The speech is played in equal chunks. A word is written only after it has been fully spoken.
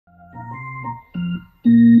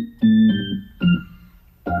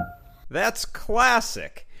That's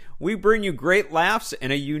classic. We bring you great laughs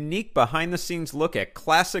and a unique behind-the-scenes look at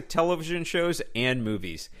classic television shows and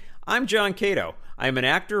movies. I'm John Cato. I'm an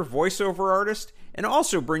actor, voiceover artist, and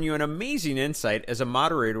also bring you an amazing insight as a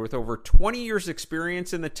moderator with over 20 years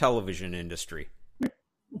experience in the television industry.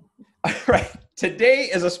 All right. Today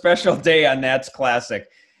is a special day on That's Classic.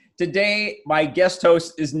 Today, my guest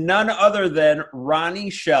host is none other than Ronnie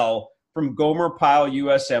Schell from Gomer, Pyle,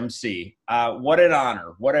 U.S.M.C. What an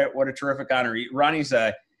honor. What a terrific honor. Ronnie's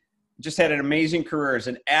just had an amazing career as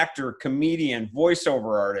an actor, comedian,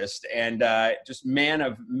 voiceover artist, and just man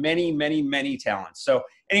of many, many, many talents. So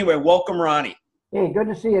anyway, welcome, Ronnie. Hey, good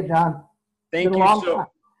to see you, John. Thank you. So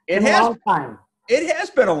it has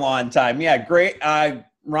been a long time. Yeah, great.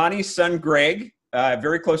 Ronnie's son, Greg,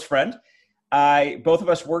 very close friend. Both of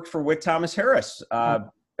us worked for Whit Thomas Harris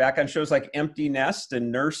back on shows like Empty Nest and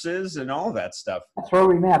Nurses and all that stuff. That's where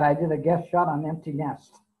we met. I did a guest shot on Empty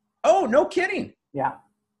Nest. Oh, no kidding. Yeah.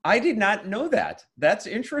 I did not know that. That's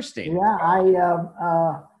interesting. Yeah, I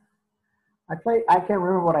played. I can't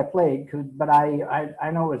remember what I played, but I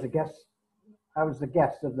know as a guest, I was the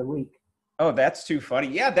guest of the week. Oh, that's too funny.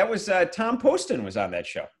 Yeah, that was Tom Poston was on that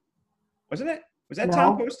show, wasn't it? Was that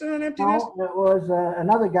Tom Poston on Empty Nest? No, it was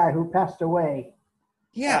another guy who passed away.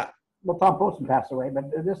 Yeah. Well, Tom Poston passed away, but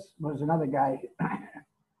this was another guy.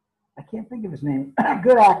 I can't think of his name.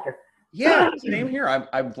 Good actor. Yeah, same here.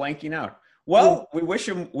 I'm blanking out. Well, we wish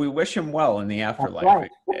him well in the afterlife. That's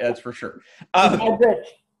right. That's for sure.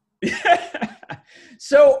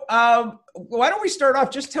 So, why don't we start off?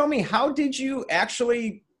 Just tell me, how did you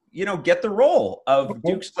actually, get the role of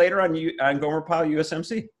Duke Slater on Gomer, Pyle,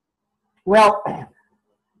 U.S.M.C.? Well,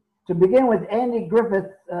 to begin with, Andy Griffith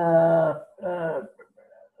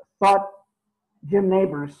thought Jim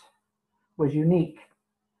Nabors was unique,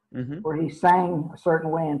 where he sang a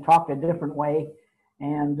certain way and talked a different way.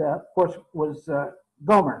 And of course, was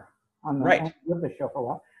Gomer on the Andy Griffith show for a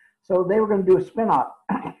while. So they were going to do a spinoff.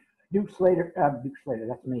 Duke Slater, that's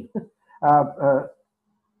me. Going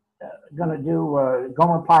to do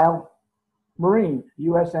Gomer, Pyle, Marine,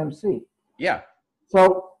 U.S.M.C. Yeah.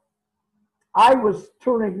 So I was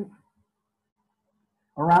touring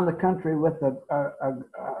around the country with a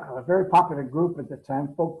very popular group at the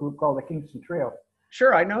time, folk group called the Kingston Trio.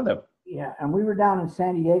 Sure, I know them. Yeah, and we were down in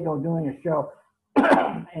San Diego doing a show.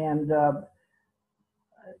 And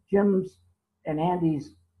Jim's and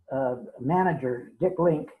Andy's manager, Dick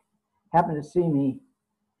Link, happened to see me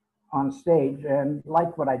on stage and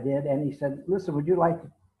liked what I did. And he said, listen, would you like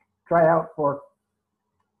to try out for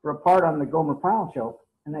a part on the Gomer Pyle show?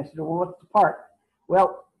 And I said, well, what's the part?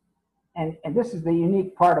 Well, and this is the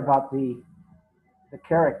unique part about the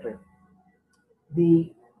character.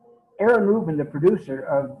 Aaron Rubin, the producer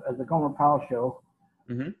of the Gomer Pyle show,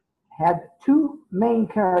 had two main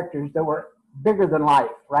characters that were bigger than life,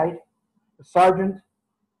 right? The Sergeant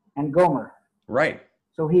and Gomer. Right.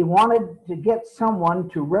 So he wanted to get someone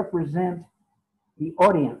to represent the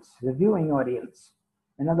audience, the viewing audience.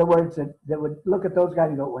 In other words, that would look at those guys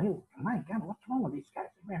and go, hey, my God, what's wrong with these guys?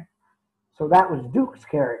 So that was Duke's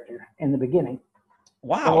character in the beginning.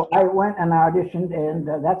 Wow. So I went and auditioned, and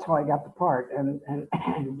that's how I got the part. And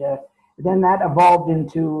then that evolved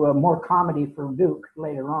into more comedy for Duke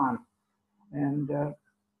later on. And the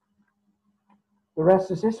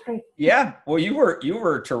rest is history. Yeah. Well, you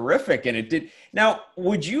were terrific, and it did. Now,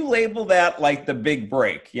 would you label that like the big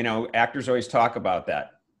break? Actors always talk about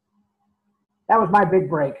that. That was my big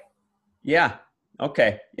break. Yeah.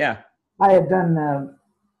 Okay. Yeah. I had done,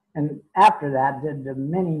 and after that, did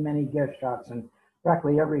many, many guest shots and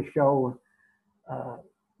practically every show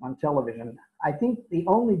on television. I think the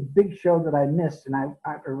only big show that I missed, and I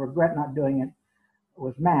regret not doing it,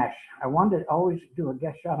 was MASH. I wanted to always do a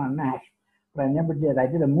guest shot on MASH, but I never did. I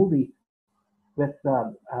did a movie with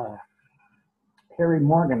Harry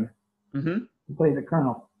Morgan, who played the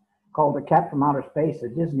Colonel, called The Cat from Outer Space, a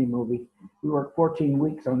Disney movie. We worked 14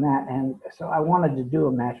 weeks on that, and so I wanted to do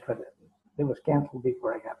a MASH, but it was canceled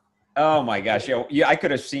before I got it. Oh my gosh! Yeah, I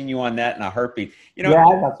could have seen you on that in a heartbeat. Yeah,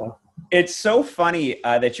 I thought so. It's so funny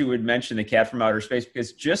that you would mention The Cat from Outer Space,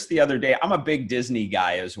 because just the other day, I'm a big Disney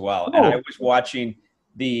guy as well, and I was watching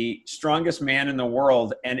The Strongest Man in the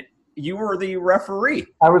World, and you were the referee.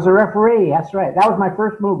 I was a referee. That's right. That was my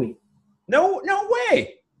first movie. No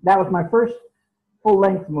way. That was my first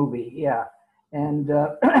full-length movie. Yeah, and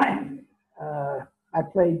I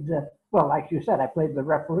played. Well, like you said, I played the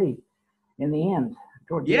referee in the end.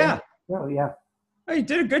 Yeah. Oh, yeah. Oh, you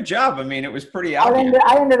did a good job. I mean, it was pretty obvious.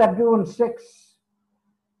 I ended up doing 6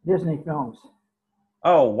 Disney films.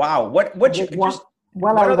 Oh, wow. What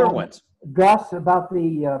other ones? Gus, about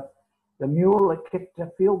the the mule that kicked the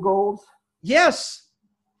field goals. Yes,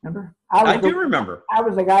 Remember? I do remember. I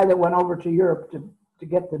was the guy that went over to Europe to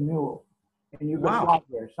get the mule in Wow.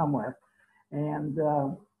 Yugoslavia somewhere, and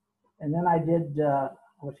then I did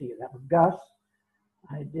let's see, that was Gus.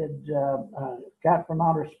 I did Cat from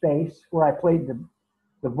Outer Space, where I played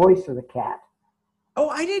the voice of the cat. Oh,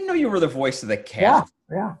 I didn't know you were the voice of the cat.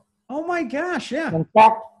 Yeah, yeah. Oh my gosh, yeah. In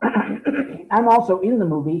fact, I'm also in the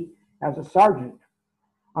movie as a sergeant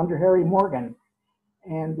under Harry Morgan,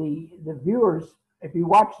 and the viewers, if you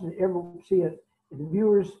watch it, ever see it, the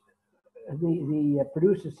viewers, the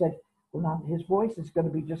producer said, well, now his voice is going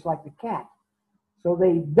to be just like the cat. So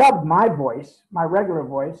they dubbed my voice, my regular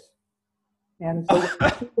voice, and so when you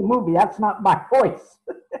see the movie, that's not my voice.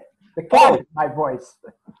 The cat is my voice.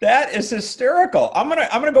 That is hysterical. I'm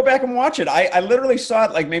gonna go back and watch it. I literally saw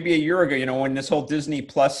it like maybe a year ago, you know, when this whole Disney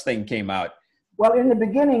Plus thing came out. Well, in the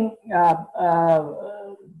beginning,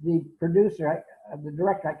 the producer, the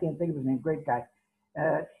director, I can't think of his name, great guy,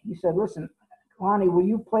 he said, listen, Lonnie, will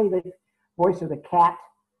you play the voice of the cat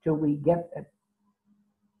till we get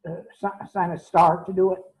assign a star to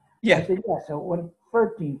do it? Yeah. I said, yeah. So it went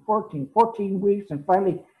 14 weeks, and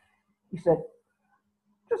finally he said,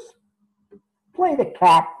 just play the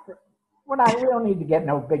cat. We don't need to get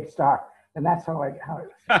no big star. And that's how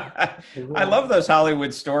I love those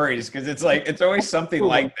Hollywood stories because it's like it's always something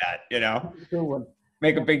like that, you know.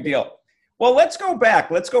 Make a big deal. Well, let's go back.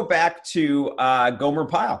 Let's go back to Gomer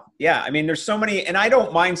Pyle. Yeah, I mean, there's so many, and I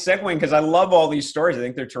don't mind segueing because I love all these stories. I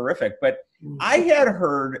think they're terrific. But I had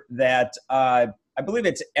heard that I believe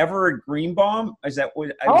it's Everett Greenbaum. Is that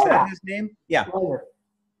his name? Yeah.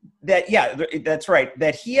 That's right.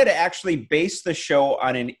 That he had actually based the show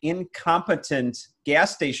on an incompetent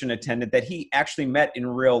gas station attendant that he actually met in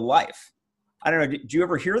real life. I don't know. Did you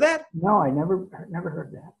ever hear that? No, I never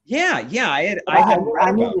heard that. Yeah.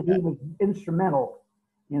 I knew that he was instrumental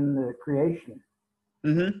in the creation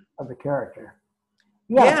of the character.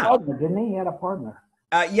 He had a partner, didn't he? He had a partner.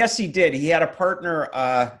 Yes, he did. He had a partner.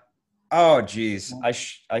 Oh, geez, I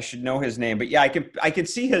should know his name, but yeah, I can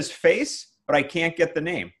see his face, but I can't get the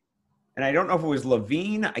name. And I don't know if it was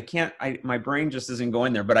Levine. My brain just isn't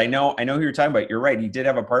going there, but I know who you're talking about. You're right. He did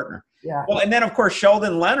have a partner. Yeah. Well, and then of course,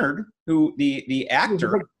 Sheldon Leonard, who the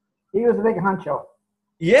actor. He was a big honcho.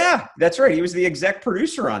 Yeah, that's right. He was the exec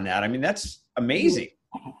producer on that. I mean, that's amazing.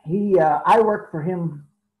 I worked for him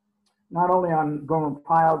not only on Gomer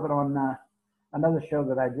Pyle, but on another show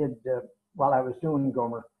that I did while I was doing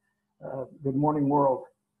Gomer, Good Morning World.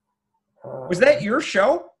 Was that your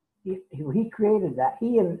show? He created that.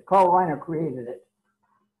 He and Carl Reiner created it.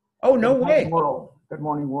 Oh, no way. Good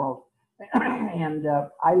Morning World. And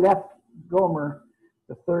I left Gomer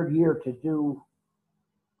the third year to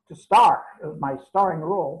star. It was my starring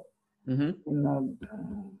role in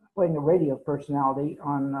playing a radio personality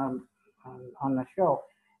on the show.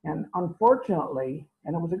 And unfortunately,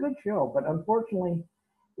 and it was a good show, but unfortunately,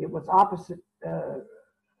 it was opposite.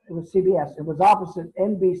 It was CBS. It was opposite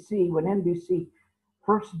NBC when NBC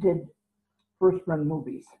first did first-run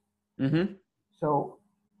movies. So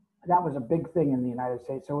that was a big thing in the United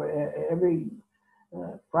States. So every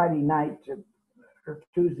Friday night or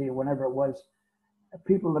Tuesday or whenever it was,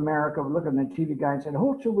 people in America would look at the TV guy and said,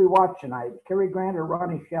 who should we watch tonight, Cary Grant or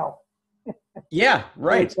Ronnie Shell? Yeah,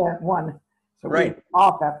 right. That one. So right. We were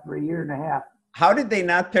off after a year and a half. How did they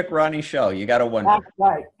not pick Ronnie Shell? You got to wonder. That's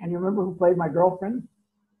right. And you remember who played my girlfriend?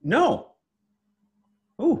 No.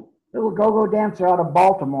 Who? Little go-go dancer out of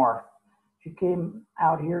Baltimore. She came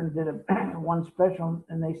out here and did one special,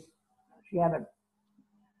 and she had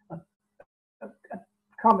a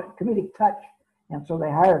comedic touch, and so they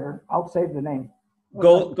hired her. I'll save the name.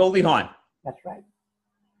 Goldie Hawn. That's right.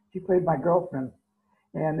 She played my girlfriend,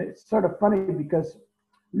 and it's sort of funny because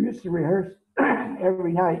we used to rehearse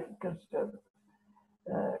every night because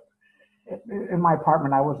in my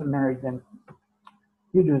apartment I wasn't married then.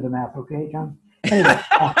 You do the math, okay, John? Anyway,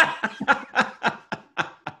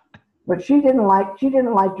 but she didn't like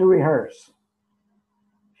to rehearse.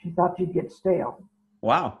 She thought she'd get stale.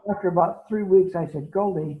 Wow. After about 3 weeks, I said,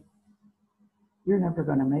 Goldie, you're never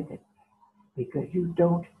going to make it because you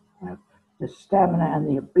don't have the stamina and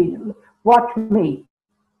the ability. Watch me.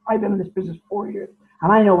 I've been in this business 4 years,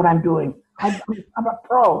 and I know what I'm doing. I'm a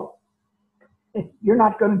pro. You're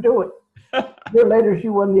not going to do it. A year later, she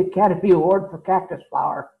won the Academy Award for Cactus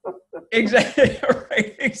Flower. Exactly.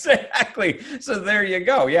 Right. Exactly. So there you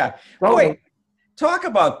go. Yeah. Boy, talk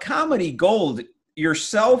about comedy gold.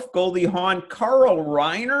 Yourself, Goldie Hawn, Carl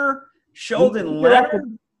Reiner, Sheldon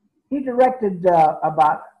Leonard. He directed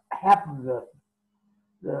about half of the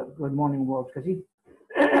Good Morning World because he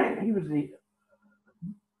was the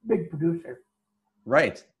big producer.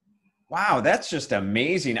 Right. Wow, that's just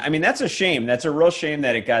amazing. I mean, that's a shame. That's a real shame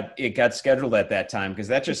that it got scheduled at that time, because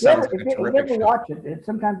that just sounds like a If you terrific ever show. watch it,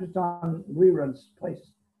 sometimes it's on reruns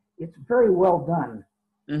places. It's very well done.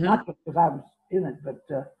 Hmm. Not just because I was in it, but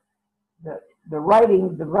the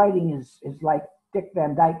writing is like Dick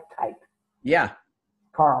Van Dyke type. Yeah.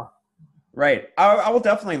 Carl. Right. I will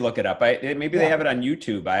definitely look it up. Maybe they Yeah, have it on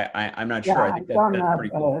YouTube. I'm not sure. I yeah. think It's on that's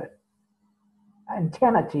pretty cool.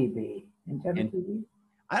 Antenna TV. Antenna And TV.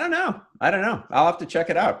 I don't know. I don't know. I'll have to check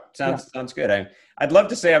it out. Yeah. Sounds good. I'd love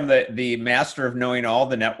to say I'm the master of knowing all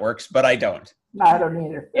the networks, but I don't. No, I don't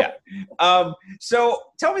either. Yeah.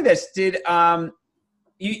 So tell me this: you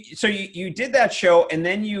did that show and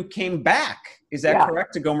then you came back? Is that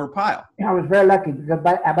correct, to Gomer Pyle? Yeah, I was very lucky because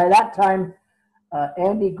by that time,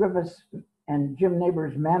 Andy Griffiths and Jim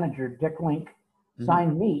Neighbors' manager Dick Link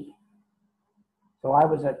signed me, so I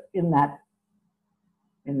was in that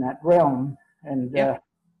realm, and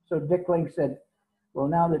so Dick Link said, "Well,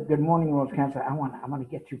 now that Good Morning World's canceled, I want to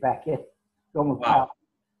get you back in, Gomer Pyle."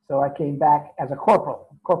 So I came back as a Corporal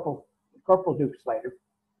Duke Slater.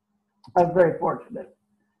 I was very fortunate.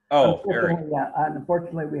 Oh,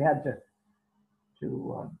 unfortunately, we had to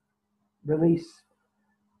release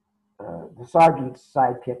the sergeant's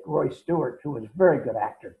sidekick, Roy Stewart, who was a very good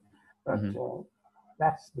actor. But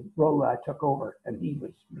that's the role that I took over, and he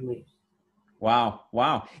was released. Wow.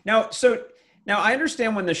 Now I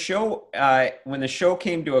understand when the show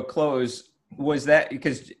came to a close, was that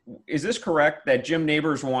because, is this correct, that Jim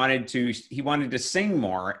Neighbors wanted to sing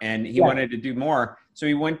more and he wanted to do more, so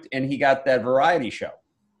he went and he got that variety show?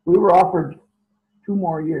 We were offered 2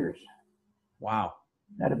 more years. Wow.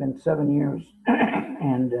 That'd have been 7 years,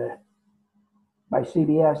 and by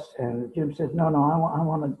CBS, and Jim said, "No, I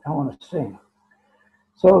want to sing."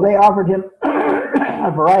 So they offered him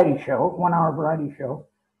a variety show, 1-hour variety show,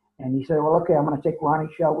 and he said, "Well, okay, I'm going to take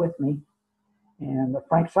Ronnie Shell with me," and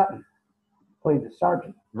Frank Sutton played the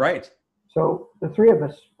sergeant. Right. So the 3 of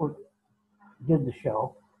us did the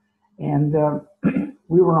show, and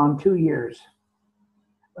we were on 2 years,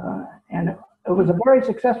 and it was a very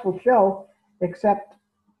successful show, except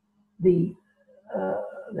the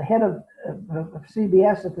head of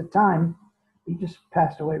CBS at the time, he just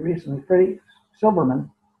passed away recently, Freddie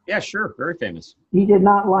Silverman. Yeah, sure. Very famous. He did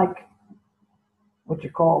not like what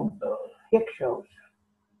you call hick shows.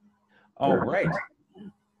 Oh, right.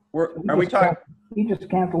 Are we talking? He just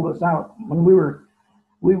canceled us out when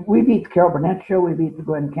we beat the Carol Burnett show. We beat the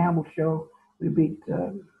Glenn Campbell show. We beat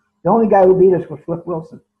the only guy who beat us was Flip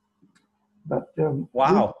Wilson. But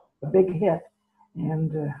wow, a big hit,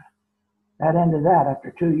 and that ended that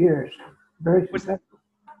after 2 years. Very successful.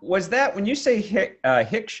 Was that, when you say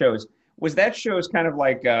hick shows, was that shows kind of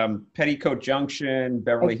like Petticoat Junction,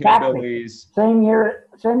 Beverly Hillbillies? Same year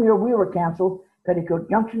we were canceled. Petticoat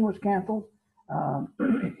Junction was canceled.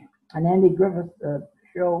 An Andy Griffith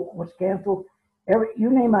show was canceled. You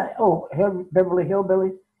name Beverly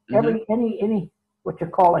Hillbillies. Any what you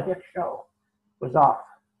call a hit show was off.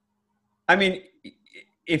 I mean,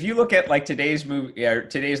 if you look at like today's movie,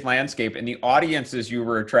 today's landscape, and the audiences you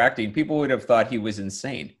were attracting, people would have thought he was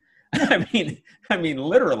insane. I mean,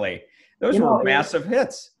 literally, those were massive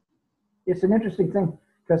hits. It's an interesting thing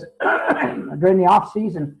because during the off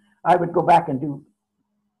season, I would go back and do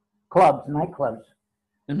nightclubs.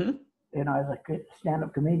 As a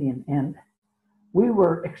stand-up comedian, and we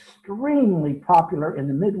were extremely popular in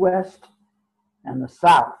the Midwest and the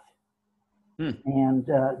South. And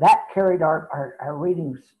that carried our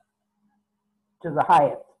ratings to the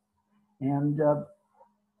highest. And the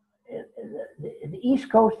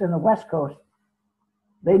East Coast and the West Coast,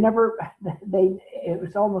 it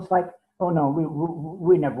was almost like, oh no,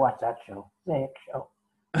 we never watched that show, the show.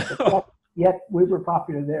 Yet we were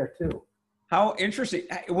popular there too. How interesting.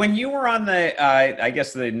 When you were on I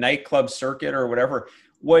guess the nightclub circuit or whatever,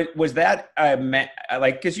 was that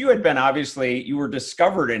like, because you had been, obviously you were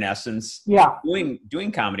discovered in essence,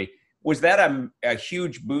 doing comedy. Was that a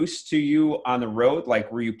huge boost to you on the road?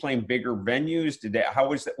 Like, were you playing bigger venues?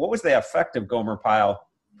 What was the effect of Gomer Pyle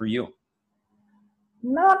for you?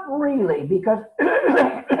 Not really, because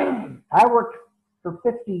I worked for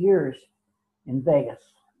 50 years in Vegas.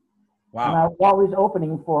 Wow. And I was always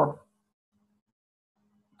opening for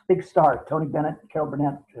big stars, Tony Bennett, Carol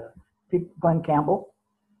Burnett, Glenn Campbell,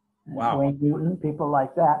 Wayne Newton, people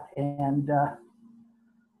like that. And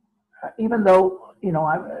even though,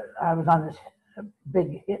 I was on this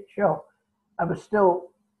big hit show, I was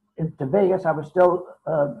still into Vegas. I was still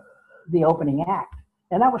the opening act,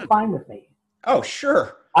 and that was fine with me. Oh,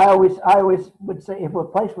 sure. I always would say, if a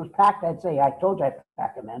place was packed, I'd say, I told you I'd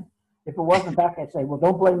pack them in. If it wasn't back, I'd say, well,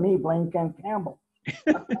 don't blame me, blame Ken Campbell.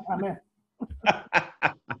 I'm in.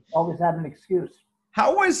 Always had an excuse.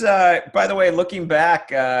 How was, by the way, looking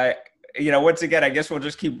back, once again, I guess we'll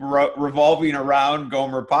just keep revolving around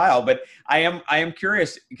Gomer Pyle, but I am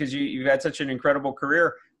curious because you've had such an incredible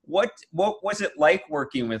career. What was it like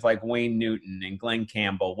working with like Wayne Newton and Glenn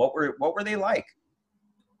Campbell? What were they like?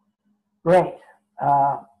 Great.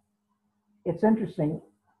 It's interesting.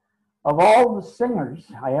 Of all the singers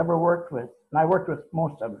I ever worked with, and I worked with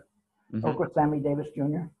most of them, I worked with Sammy Davis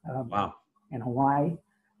Jr. Wow. In Hawaii,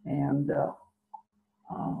 and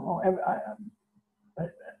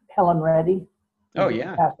Helen Reddy. Oh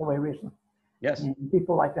yeah. Passed away recently. Yes. And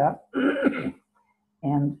people like that.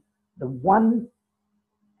 And the one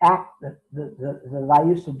act that I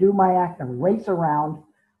used to do my act and race around,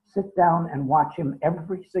 sit down and watch him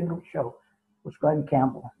every single show was Glenn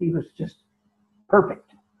Campbell. He was just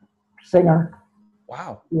perfect singer.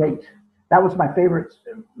 Wow. Great. That was my favorite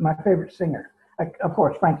singer. Of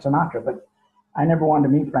course, Frank Sinatra, but I never wanted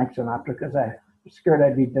to meet Frank Sinatra because I was scared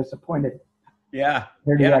I'd be disappointed. Yeah.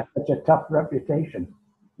 He had such a tough reputation.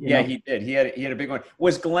 Yeah, know? He did. He had a big one.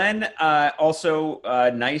 Was Glenn also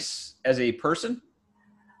nice as a person?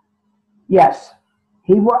 Yes.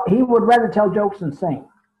 He would rather tell jokes than sing.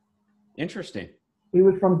 Interesting. He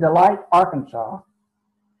was from Delight, Arkansas,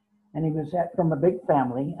 and he was from a big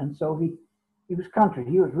family, and so he was country.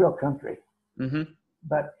 He was real country. Mm-hmm.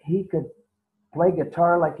 But he could play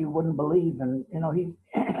guitar like you wouldn't believe, and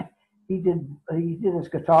he did his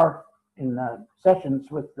guitar in sessions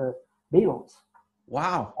with the Beatles.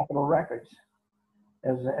 Wow. Capitol Records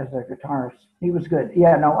as their guitarist. He was good.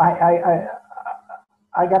 Yeah, no,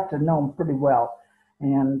 I got to know him pretty well,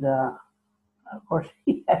 and of course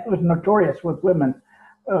he was notorious with women.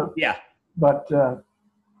 Yeah. But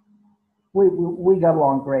we got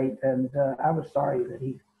along great, and I was sorry that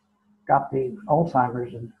he got the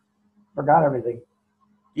Alzheimer's and forgot everything.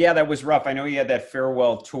 Yeah, that was rough. I know he had that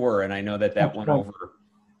farewell tour, and I know that went over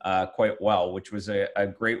quite well, which was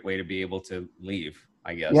a great way to be able to leave,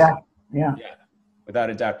 I guess. Yeah, without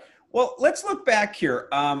a doubt. Well, let's look back here.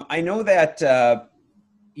 I know that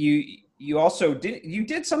you also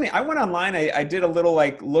did something. I went online. I did a little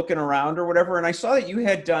like looking around or whatever, and I saw that you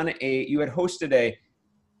had hosted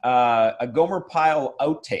a Gomer Pyle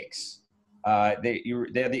outtakes. They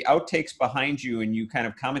had the outtakes behind you, and you kind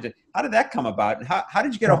of commented. How did that come about, and how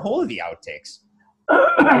did you get a hold of the outtakes?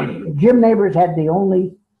 Jim Nabors had the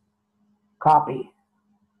only copy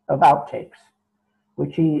of outtakes,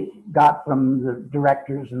 which he got from the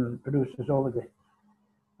directors and producers over the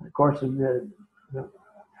course of the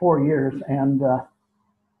 4 years. And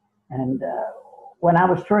when I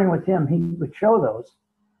was touring with him, he would show those.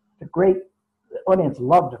 The audience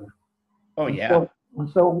loved him. Oh yeah. And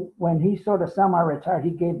so when he sort of semi-retired,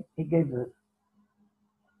 he gave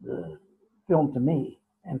the film to me,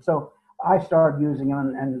 and so I started using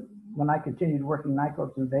them. And when I continued working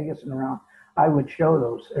nightclubs in Vegas and around, I would show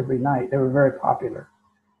those every night. They were very popular,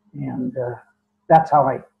 and that's how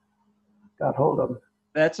I got hold of them.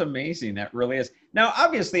 That's amazing. That really is. Now,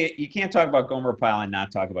 obviously, you can't talk about Gomer Pyle and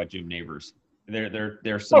not talk about Jim Nabors.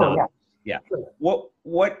 They're synonymous. Oh, yeah. Sure.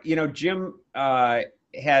 What Jim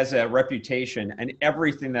has a reputation, and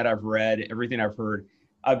everything that I've read, everything I've heard,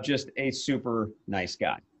 of just a super nice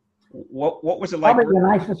guy. What was it like? Probably the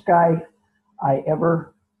nicest guy I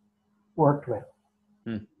ever worked with.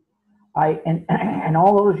 And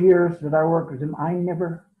all those years that I worked with him, I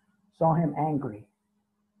never saw him angry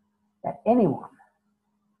at anyone.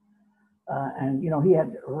 And he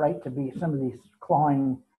had a right to be. Some of these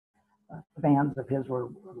clawing fans of his were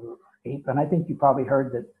ape, and I think you probably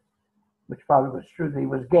heard that, which probably was true, that he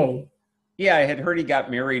was gay. Yeah, I had heard he got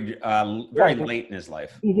married very late in his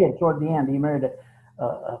life. He did. Toward the end, he married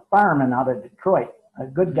a fireman out of Detroit, a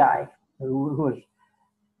good guy who was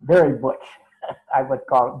very butch. I would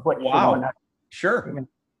call it butch. Wow. Sure.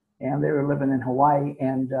 And they were living in Hawaii,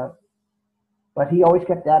 and but he always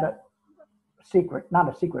kept that a secret. Not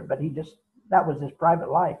a secret, but that was his private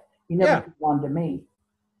life. He never took one to me.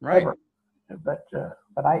 Right. Ever. But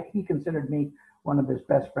he considered me one of his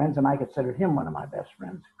best friends, and I considered him one of my best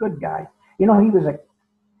friends. Good guy. He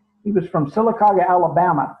was from Sylacauga,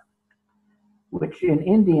 Alabama, which in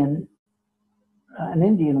Indian, an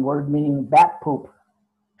Indian word meaning bat poop.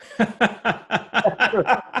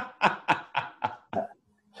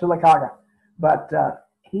 Sylacauga, but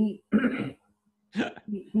he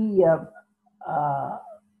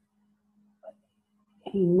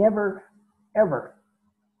never ever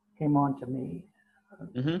came on to me.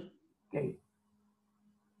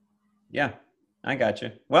 Yeah, I got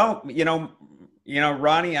you. Well,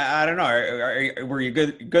 Ronnie, I don't know. Were you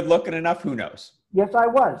good looking enough? Who knows? Yes, I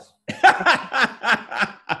was.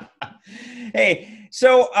 Hey,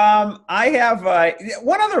 so I have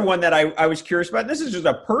one other one that I was curious about. This is just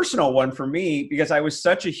a personal one for me because I was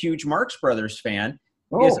such a huge Marx Brothers fan.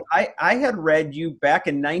 Is Oh, I had read you back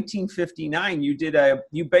in 1959. You did a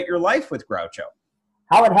You Bet Your Life with Groucho.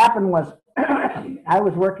 how it happened was I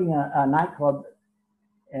was working a nightclub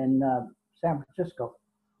in San Francisco,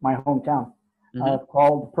 my hometown, Hmm.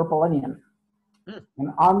 called Purple Onion. And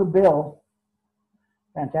on the bill,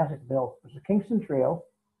 fantastic bill, was the Kingston Trio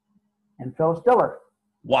and Phyllis Diller.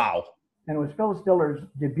 Wow. And it was Phyllis Diller's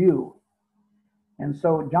debut. And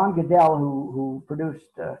so John Goodell, who produced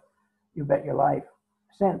You Bet Your Life,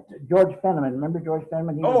 sent George Fenneman. Remember George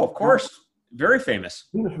Fenneman? Oh, of course. Very famous.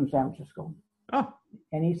 He was from San Francisco. Oh,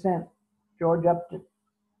 And he sent George up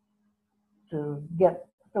to get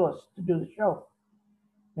Phyllis to do the show.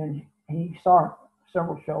 And he saw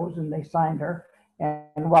several shows and they signed her.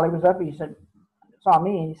 And while he was up, he saw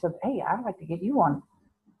me and he said, "Hey, I'd like to get you on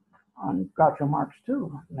Groucho Marx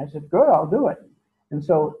too." And I said, "Good, I'll do it." And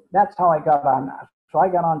so that's how I got on. So I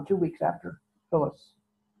got on 2 weeks after Phyllis,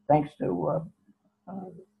 thanks to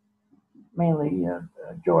mainly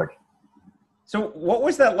George. so what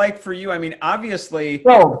was that like for you? I mean, obviously,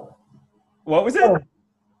 So, what was it? so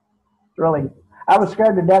really, I was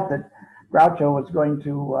scared to death that Groucho was going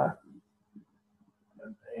to,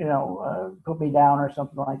 put me down or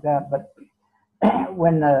something like that. But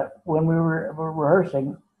when we were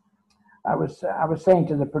rehearsing, I was saying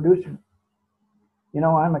to the producer,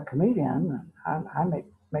 I'm a comedian. I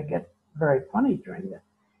may get very funny during this.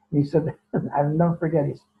 And he said, I'll never forget.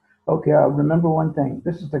 He said, "Okay, I'll remember one thing.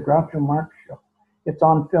 This is the Groucho Marx show. It's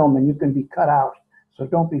on film and you can be cut out. So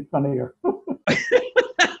don't be funny."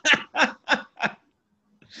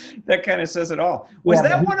 That kind of says it all. Was Yeah,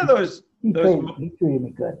 that one of those? he Those treated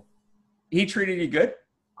me good. he treated you good?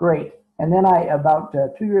 Great. And then about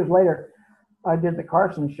 2 years later, I did the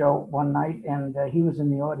Carson show one night, and he was in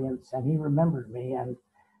the audience, and he remembered me and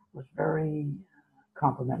was very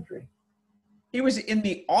complimentary. He was in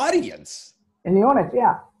the audience. In the audience,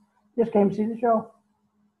 yeah, just came to see the show.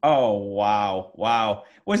 Oh, wow. Wow.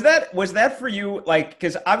 Was that for you? Like,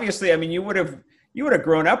 because obviously, I mean, you would have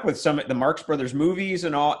grown up with some of the Marx Brothers movies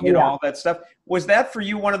and all, Yeah, all that stuff. Was that for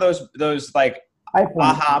you one of those like high point.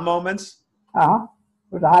 aha moments? Uh-huh.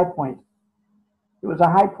 It was a high point. It was a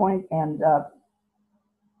high point, and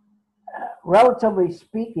relatively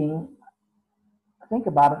speaking, think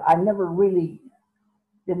about it. I never really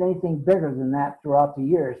did anything bigger than that throughout the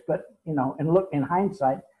years. But in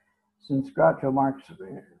hindsight, since Groucho Marx,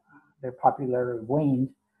 their popularity waned,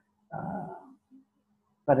 uh,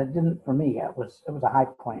 but it didn't for me. It was a high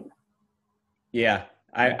point. Yeah,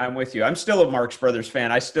 Yeah, I'm with you. I'm still a Marx Brothers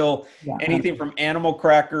fan. I still yeah. anything from Animal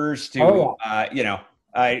Crackers to Oh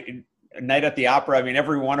I Night at the Opera. I mean,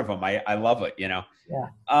 every one of them. I love it. yeah,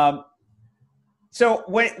 Um, so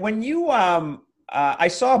when you I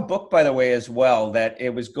saw a book by the way as well that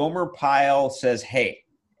it was Gomer Pyle says hey,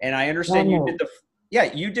 and I yeah. understand you did No,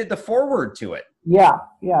 you did the foreword to it. yeah.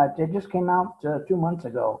 It just came out 2 months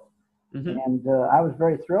ago, Hmm. and I was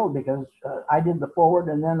very thrilled because I did the forward,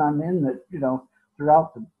 and then I'm in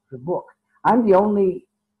throughout the book. I'm the only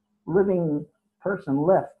living person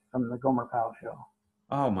left from the Gomer Pyle show.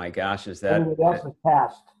 Oh my gosh, is Everybody else has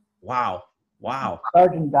passed. wow, wow.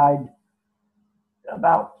 Sergeant died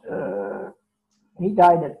about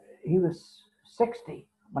he was 60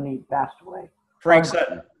 when he passed away. Frank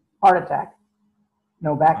Sutton. Heart attack.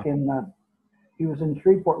 No, back in he was in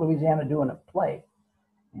Shreveport, Louisiana, doing a play,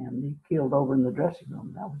 and he keeled over in the dressing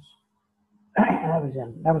room. That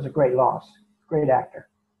was a great loss. Great actor.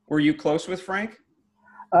 Were you close with Frank?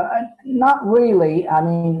 Not really. I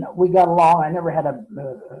mean, we got along. I never had a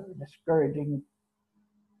discouraging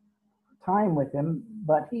time with him,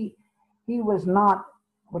 but he was not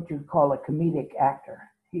what you'd call a comedic actor.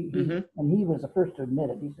 Hmm. And he was the first to admit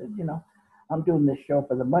it. He said, "I'm doing this show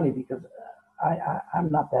for the money because I'm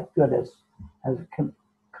not that good as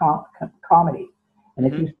comedy." And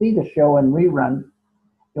if Hmm. you see the show in rerun,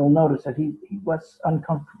 you'll notice that he was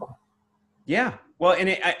uncomfortable. Yeah. Well,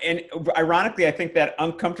 and ironically, I think that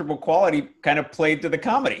uncomfortable quality kind of played to the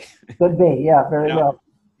comedy. Could be, yeah, very well,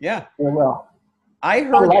 Yeah. very well. I I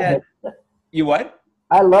heard loved that. it. You what?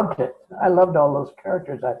 I loved it. I loved all those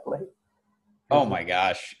characters I played. Oh my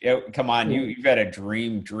gosh. Come on. Yeah. You've had a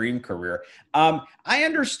dream career. I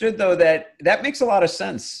understood though that makes a lot of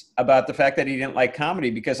sense about the fact that he didn't like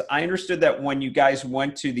comedy because I understood that when you guys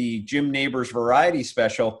went to the Jim Neighbors variety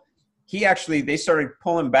special, they started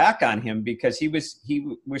pulling back on him because he was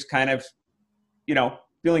kind of,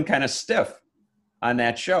 feeling kind of stiff. on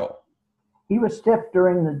that show. He was stiff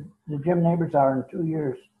during the Jim Neighbors Hour in 2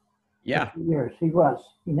 years. Yeah. For 2 years, he was.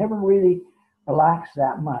 He never really relaxed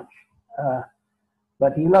that much,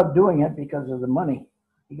 but he loved doing it because of the money.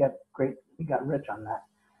 He got rich on that,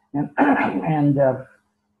 and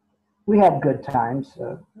we had good times,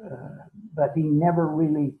 but he never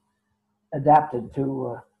really adapted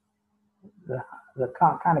to the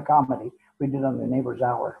kind of comedy we did on the Neighbors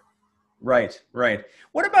Hour. Right, right.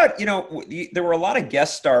 What about, there were a lot of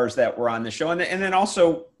guest stars that were on the show, and then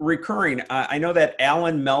also recurring. I know that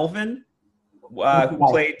Alan Melvin, who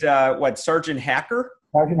played Sergeant Hacker.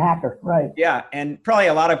 Sergeant Hacker, right? Yeah, and probably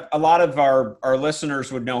a lot of our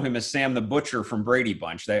listeners would know him as Sam the Butcher from Brady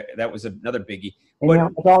Bunch. That was another biggie.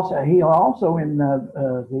 And he also in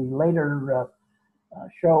the later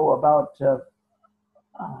show about the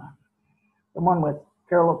one with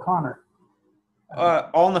Carol O'Connor.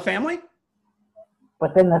 All in the Family?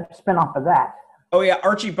 But then the spinoff of that. Oh yeah,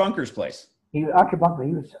 Archie Bunker's Place. Archie Bunker.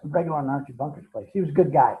 He was regular on Archie Bunker's Place. He was a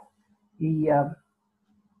good guy. He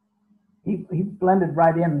blended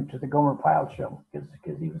right into the Gomer Pyle show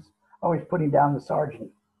because he was always putting down the sergeant.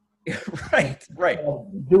 Right.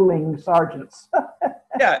 Dueling sergeants.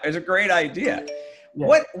 Yeah, it was a great idea.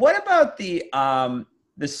 Yeah. What about the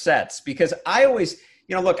sets? Because I always,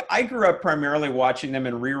 look, I grew up primarily watching them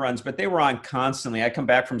in reruns, but they were on constantly. I come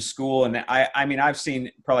back from school, and I mean, I've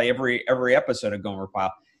seen probably every episode of Gomer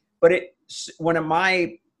Pyle. But when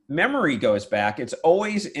my memory goes back, it's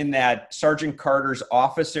always in that Sergeant Carter's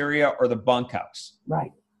office area or the bunkhouse.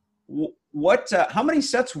 Right. How many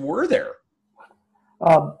sets were there?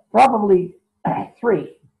 Probably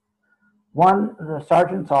 3. 1, the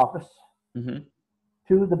sergeant's office. Mm-hmm.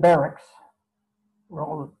 2, the barracks.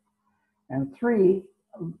 And 3,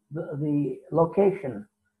 the location.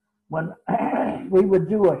 When we would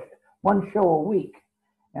do one show a week,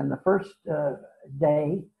 and the first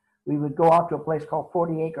day we would go out to a place called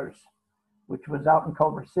 40 Acres, which was out in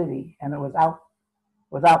Culver City, and it was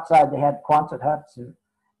outside. They had Quonset huts,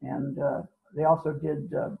 and they also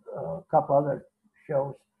did a couple other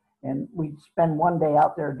shows, and we'd spend one day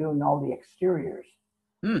out there doing all the exteriors.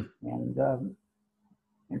 And in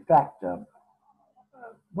fact, there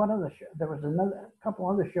was a couple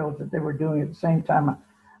other shows that they were doing at the same time.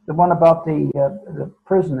 The one about the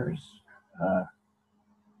prisoners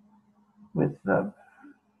with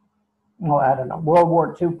I don't know, World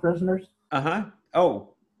War II prisoners.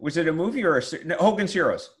 Oh, was it a movie or Hogan's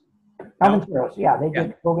Heroes? Hogan's Heroes, yeah, they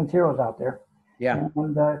did Hogan's Heroes out there. Yeah,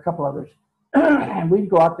 and a couple others. And we'd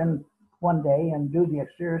go out then one day and do the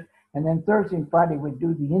exteriors, and then Thursday and Friday we'd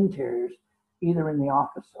do the interiors, either in the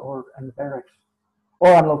office or in the barracks,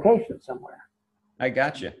 or on location somewhere. I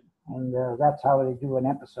gotcha. And that's how they do an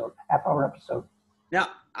episode, half-hour episode. Now,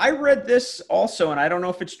 I read this also, and I don't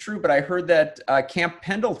know if it's true, but I heard that Camp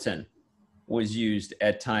Pendleton was used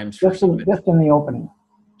at times just in the opening.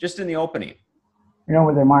 Just in the opening.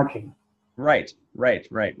 Where they're marching. Right. And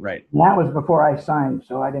that was before I signed,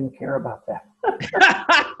 so I didn't care about that.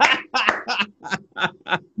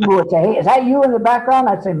 You would say, "Hey, is that you in the background?"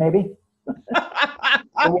 I'd say, "Maybe."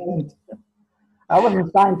 I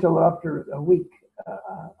wasn't signed till after a week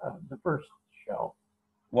of the first show.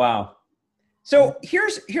 Wow. So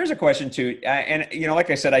here's a question too, and like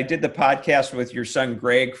I said, I did the podcast with your son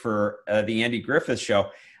Greg for the Andy Griffith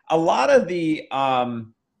Show. A lot of the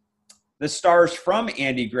stars from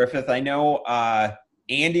Andy Griffith, I know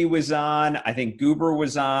Andy was on, I think Goober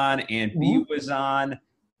was on, and B was on.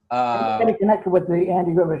 Everybody connected with the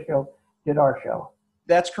Andy Griffith Show did our show.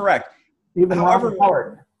 That's correct. Even Ronnie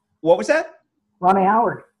Howard. What was that? Ronnie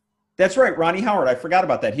Howard. That's right, Ronnie Howard. I forgot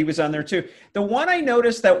about that. He was on there too. The one I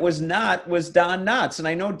noticed that was not was Don Knotts, and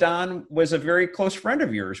I know Don was a very close friend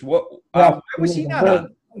of yours. Why was he not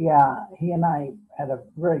on? Yeah, he and I had a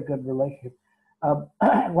very good relationship.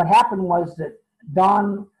 What happened was that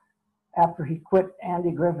Don, after he quit Andy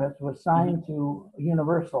Griffith, was signed to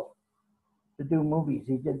Universal to do movies.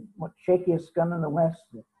 He did Shakiest Gun in the West.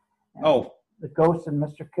 And The Ghost and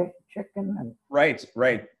Mr. Chicken. And right.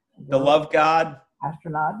 The Love God.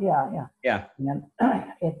 Astronaut, yeah. And then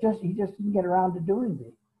he just didn't get around to doing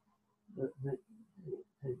the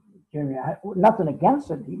Jimmy. Nothing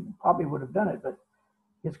against it. He probably would have done it, but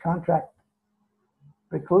his contract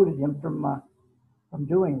precluded him from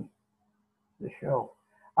doing the show.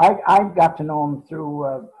 I got to know him through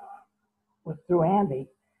Andy,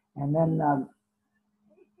 and then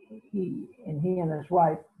he and his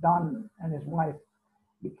wife, Don and his wife,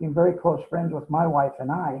 became very close friends with my wife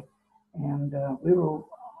and I. And we were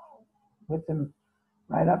with him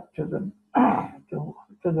right up to the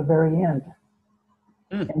to the very end.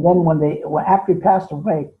 And then after he passed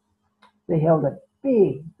away, they held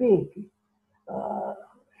big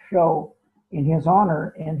show in his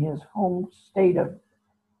honor in his home state of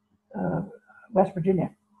uh, West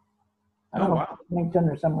Virginia. I don't know, wow. Lincoln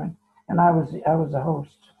or somewhere. And I was a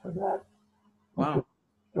host for that. Wow.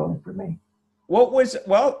 Thrilling for me. What was,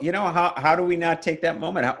 well, how do we not take that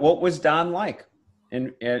moment? What was Don like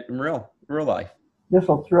in real life? This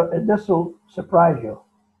will surprise you.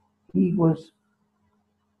 He was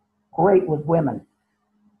great with women.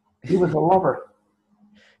 He was a lover.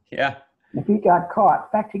 Yeah. If he got caught,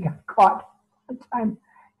 in fact, he got caught one time.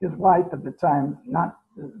 His wife at the time, not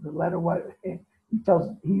the letter, what he used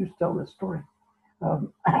to tell this story.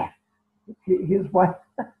 His wife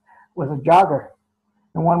was a jogger.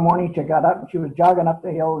 And one morning she got up and she was jogging up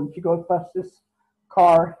the hill and she goes past this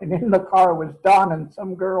car, and in the car was Don and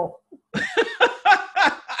some girl.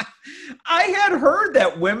 I had heard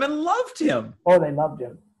that women loved him. Oh, they loved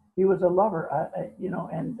him. He was a lover,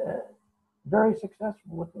 and very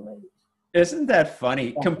successful with the ladies. Isn't that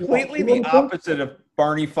funny? Yeah, Completely the opposite of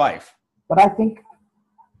Barney Fife. But I think,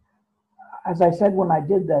 as I said when I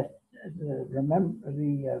did the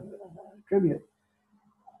tribute,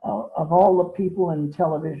 of all the people in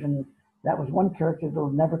television, that was one character that will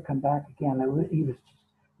never come back again. He was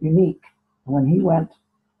unique. When he went,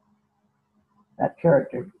 that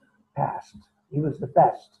character passed. He was the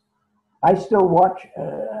best. I still watch,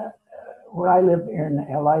 where I live here in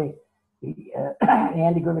LA, the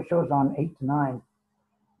Andy Griffith shows on 8 to 9.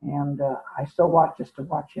 And I still watch just to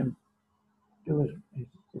watch him do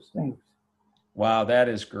his things. Wow, that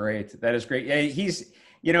is great. That is great. Yeah, he's,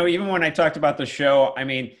 even when I talked about the show, I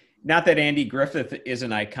mean, not that Andy Griffith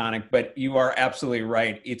isn't iconic, but you are absolutely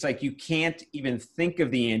right. It's like you can't even think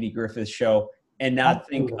of the Andy Griffith show and not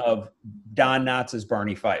think of Don Knotts as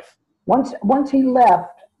Barney Fife. Once he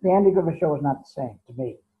left, the Andy Griffith show was not the same to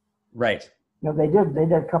me. Right. They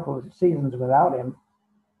did a couple of seasons without him,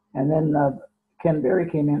 and then Ken Berry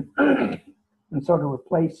came in and sort of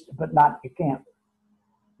replaced, but not, you can't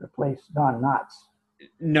replace Don Knotts.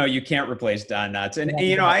 No, you can't replace Don Knotts. And,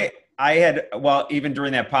 I had, well, even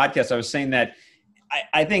during that podcast, I was saying that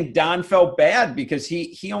I think Don felt bad because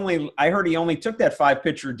I heard he only took that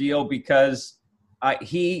 5-pitcher deal because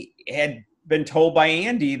he had been told by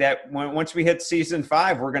Andy that once we hit season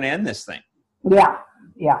 5, we're going to end this thing. Yeah,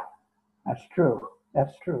 that's true.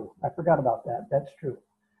 I forgot about that. That's true.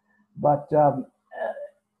 But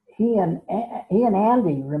he and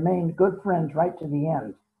Andy remained good friends right to the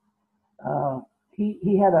end.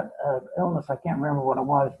 He had a illness, I can't remember what it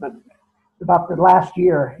was, but about the last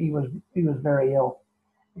year he was very ill,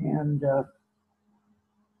 and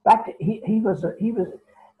he was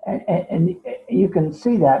and you can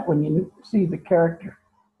see that when you see the character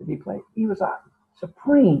that he played. He was a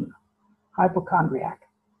supreme hypochondriac.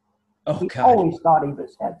 Oh, he God. always thought he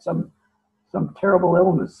had some terrible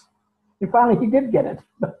illness. And finally he did get it.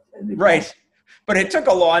 Right. But it took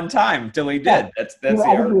a long time till he did. Yeah. That's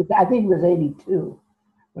I think he was 82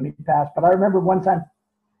 when he passed. But I remember one time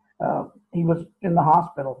he was in the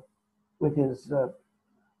hospital with his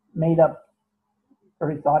made up, or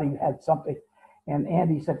he thought he had something. And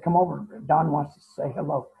Andy said, "Come over. Don wants to say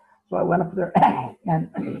hello." So I went up there,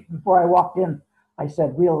 and before I walked in, I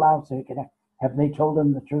said real loud, so he could have they told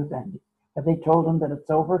him the truth, Andy? Have they told him that it's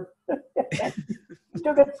over? He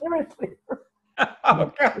took it seriously.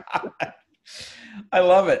 Oh, God. I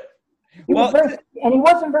love it. And he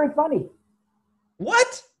wasn't very funny.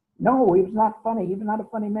 What? No, he was not funny. He was not a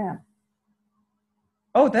funny man.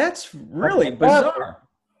 Oh, that's really bizarre.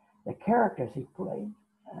 The characters he played,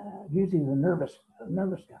 usually the nervous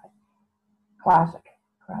guy. Classic.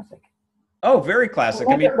 Oh, very classic.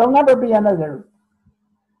 There'll never be another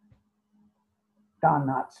Don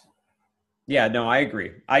Knotts. Yeah, no, I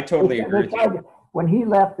agree. I totally agree with you. When he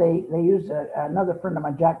left, they used another friend of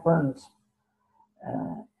mine, Jack Burns.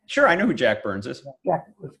 Sure, I know who Jack Burns is. Jack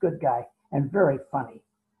was a good guy and very funny,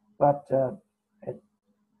 but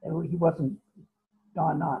he wasn't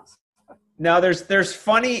Don Knotts. No, there's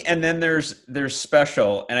funny, and then there's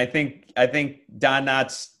special, and I think Don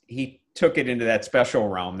Knotts, he took it into that special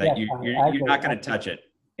realm that you're not going to touch it.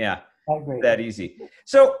 Yeah, I agree. That easy.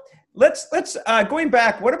 So let's going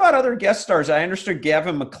back. What about other guest stars? I understood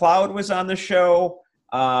Gavin MacLeod was on the show.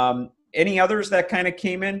 Any others that kind of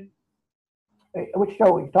came in? Which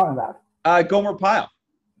show are you talking about? Gomer Pyle.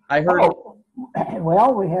 I heard.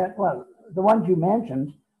 Well, we had the ones you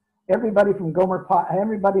mentioned. Everybody from Gomer Pyle,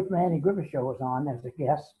 everybody from Andy Griffith show was on as a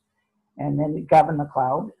guest, and then Gavin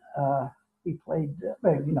MacLeod. He played.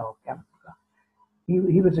 Gavin MacLeod.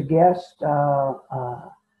 He was a guest.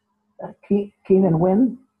 Keenan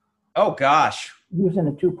Wynn. Oh gosh. He was in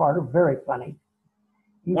a 2-parter. Very funny.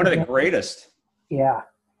 One of the greatest. Yeah.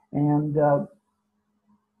 And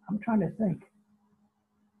I'm trying to think.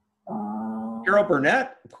 Carol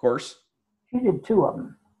Burnett, of course. She did two of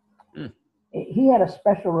them. Hmm. He had a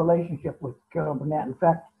special relationship with Carol Burnett. In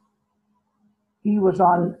fact, he was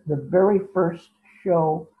on the very first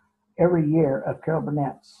show every year of Carol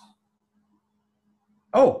Burnett's.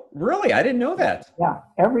 Oh, really? I didn't know that. Yeah,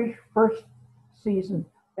 every first season,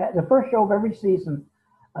 the first show of every season,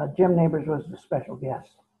 Jim Neighbors was the special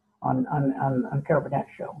guest on Carol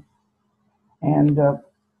Burnett's show. And of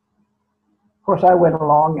course, I went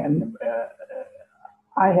along, and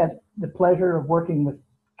I had the pleasure of working with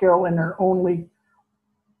Carol in her only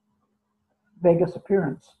Vegas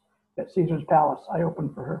appearance at Caesar's Palace. I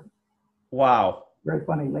opened for her. Wow. Very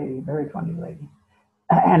funny lady, very funny lady.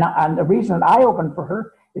 And the reason I opened for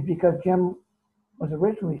her is because Jim was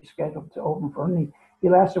originally scheduled to open for her. And he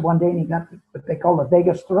lasted one day, and he got what they call the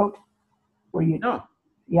Vegas throat, where you,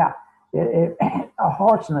 yeah, a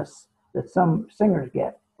hoarseness that some singers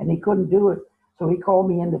get, and he couldn't do it. So he called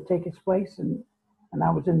me in to take his place, and I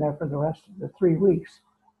was in there for the rest of the 3 weeks,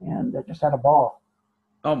 and I just had a ball.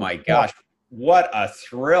 Oh my gosh, what a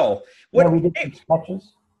thrill! Yeah, we did some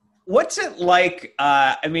sketches. What's it like?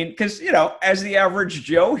 I mean, because as the average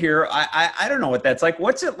Joe here, I don't know what that's like.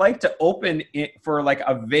 What's it like to open it for like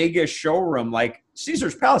a Vegas showroom like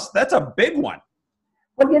Caesar's Palace? That's a big one.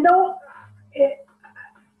 Well,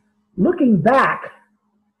 looking back,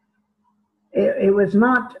 it was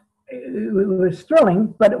not. It was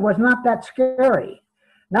thrilling, but it was not that scary.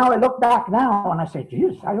 Now I look back now and I say,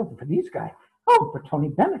 "Geez, I opened for these guys. Oh, for Tony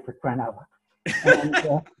Bennett, for crying out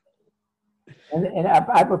loud." And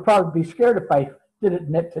I would probably be scared if I did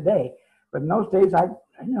it today. But in those days, I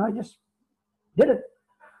just did it.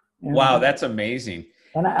 Wow, that's amazing.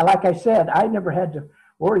 And like I said, I never had to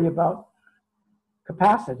worry about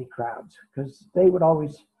capacity crowds because they would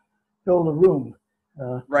always fill the room.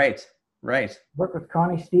 Right. Worked with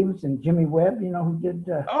Connie Stevens and Jimmy Webb, who did.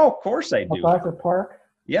 Of course I do. MacArthur Park.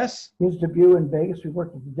 Yes. His debut in Vegas. We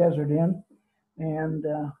worked at the Desert Inn, and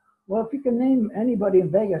if you can name anybody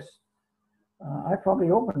in Vegas. I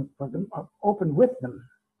probably opened for them, opened with them.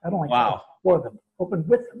 I don't like for them, opened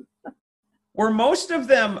with them. Were most of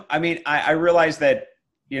them, I mean, I realize that,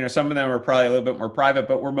 some of them are probably a little bit more private,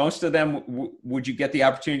 but were most of them, would you get the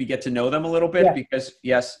opportunity to get to know them a little bit? Yes. Because,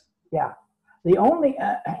 yes. Yeah. The only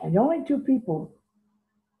two people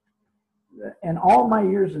in all my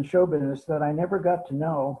years in show business that I never got to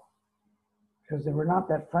know because they were not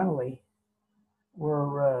that friendly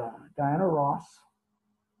were Diana Ross.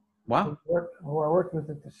 Wow. Who I worked with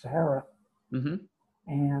at the Sahara, mm-hmm.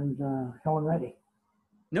 and Helen Reddy.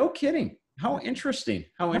 No kidding. How interesting.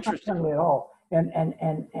 Not friendly at all.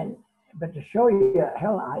 But to show you,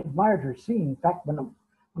 Helen, I admired her scene. In fact, when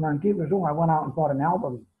our gig was over, I went out and bought an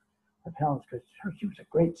album of Helen's because she was a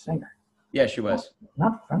great singer. Yeah, she was.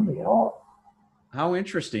 Not friendly at all. How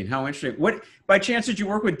interesting. What, by chance, did you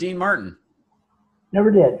work with Dean Martin?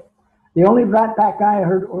 Never did. The only Rat Pack guy I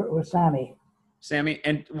heard was Sammy,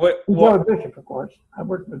 and what Joe Bishop, of course. I've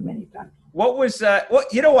worked with many times. What was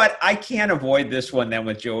you know what? I can't avoid this one then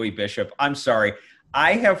with Joey Bishop. I'm sorry.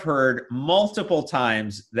 I have heard multiple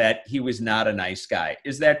times that he was not a nice guy.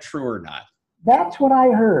 Is that true or not? That's what I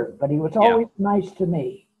heard, but he was always nice to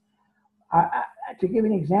me. To give you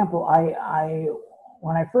an example, I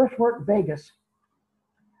when I first worked in Vegas,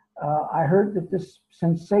 I heard that this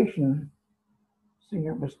sensation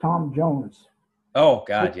singer was Tom Jones. Oh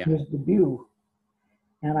God, yeah. His debut.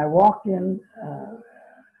 And I walked in,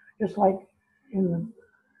 just like in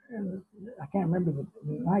the I can't remember the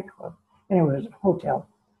nightclub. Anyway, it was a hotel.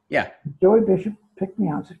 Yeah. Joey Bishop picked me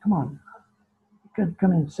out and said, "Come on, you could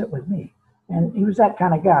come in and sit with me." And he was that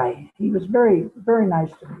kind of guy. He was very, very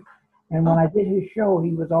nice to me. And when I did his show,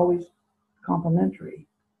 he was always complimentary.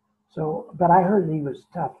 So, but I heard that he was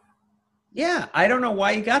tough. Yeah, I don't know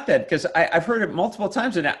why you got that because I've heard it multiple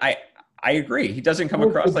times, and I agree. He doesn't come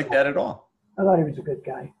across like that at all. I thought he was a good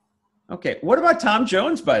guy. Okay. What about Tom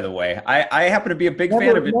Jones, by the way? I happen to be a big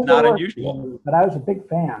fan of it. Not unusual. But I was a big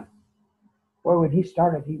fan. Boy, when he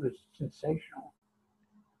started, he was sensational.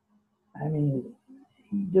 I mean,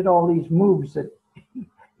 he did all these moves that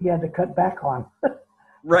he had to cut back on.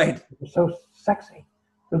 Right. It was so sexy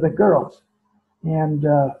for the girls. And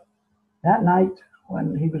that night,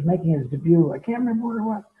 when he was making his debut, I can't remember what it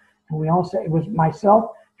was. And we all sat, it was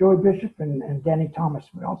myself, Joey Bishop, and Danny Thomas.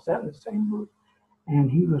 We all sat in the same booth.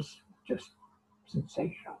 And he was just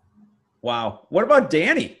sensational. Wow. What about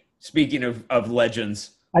Danny? Speaking of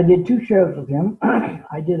legends. I did 2 shows with him.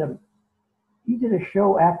 He did a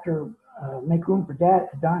show after Make Room for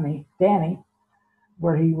Danny,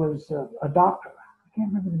 where he was a doctor. I can't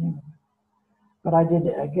remember the name of it. but I did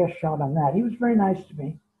a guest shot on that. He was very nice to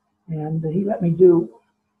me, and he let me do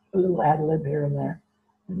a little ad lib here and there.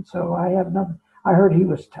 And so I have nothing. I heard he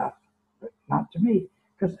was tough, but not to me,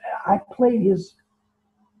 because I played his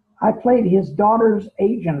daughter's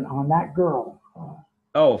agent on that girl.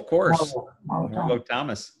 Oh, of course. Marlo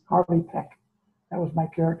Thomas. Harvey Peck. That was my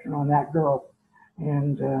character on that girl.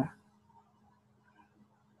 And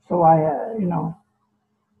so I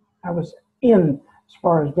was in as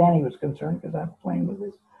far as Danny was concerned because I was playing with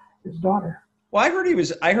his daughter. Well, I heard he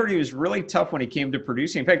was really tough when he came to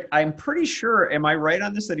producing. In fact, I'm pretty sure, am I right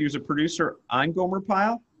on this, that he was a producer on Gomer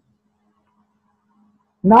Pyle?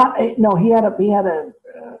 No, he had a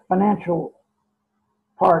financial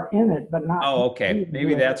part in it, but not. Oh, okay.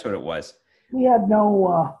 Maybe that's what it was. We had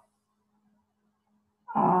no.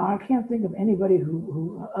 I can't think of anybody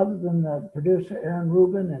who other than the producer Aaron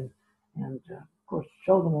Rubin and of course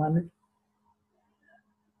Sheldon Leonard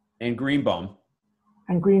and Greenbaum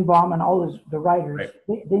and all the writers.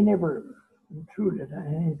 Right. They never intruded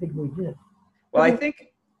on anything we did. Well, I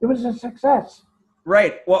think it was a success.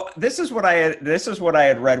 Right. Well, this is what I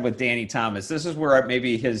had read with Danny Thomas. This is where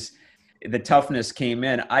maybe the toughness came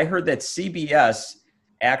in. I heard that CBS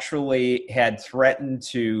actually had threatened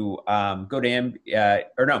to go to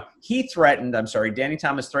Danny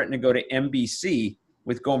Thomas threatened to go to NBC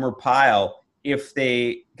with Gomer Pyle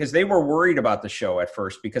because they were worried about the show at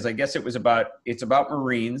first, because I guess it's about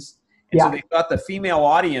Marines. And so they thought the female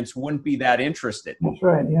audience wouldn't be that interested. That's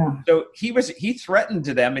right, yeah. So he threatened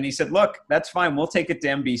to them, and he said, look, that's fine. We'll take it to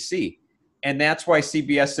NBC. And that's why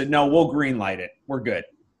CBS said, no, we'll greenlight it. We're good.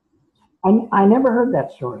 I never heard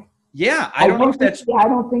that story. Yeah, I don't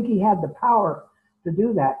think he had the power to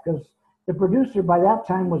do that, because the producer by that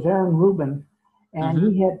time was Aaron Rubin, and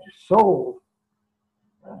he had sold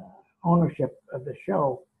ownership of the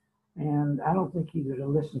show. And I don't think he would have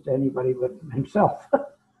listened to anybody but himself.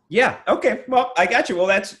 Yeah. Okay. Well, I got you. Well,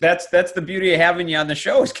 that's the beauty of having you on the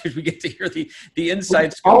show, is because we get to hear the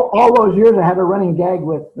inside scoop. All those years I had a running gag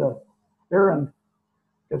with Aaron,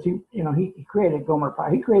 because he created Gomer Pyle.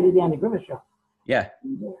 He created the Andy Griffith Show. Yeah.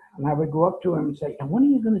 And I would go up to him and say, "And when are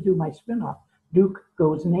you going to do my spinoff, Duke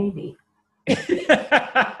Goes Navy?"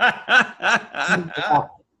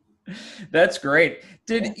 That's great.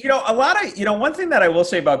 One thing that I will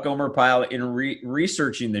say about Gomer Pyle in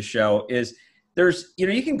researching the show is, there's,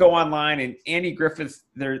 you can go online, and Andy Griffith,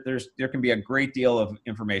 there can be a great deal of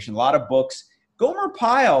information, a lot of books. Gomer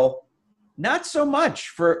Pyle, not so much,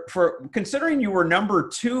 for considering you were number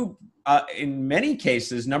 2, in many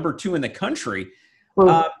cases, number 2 in the country.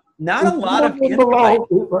 Not a lot of insight.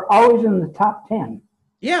 We were always in the top 10.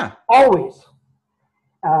 Yeah. Always.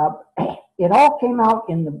 It all came out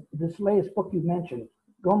in this latest book you mentioned.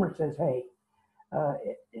 Gomer Says Hey.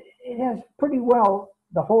 It has pretty well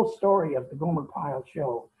the whole story of the Gomer Pyle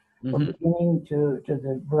show, from beginning to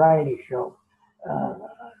the variety show.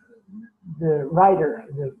 The writer,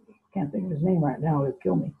 can't think of his name right now, it'll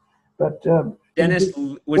kill me. But Dennis,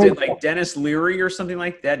 was it like Dennis Leary or something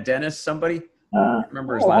like that? Dennis somebody? I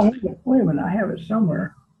remember his last name. Wait a minute, I have it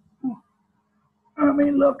somewhere. I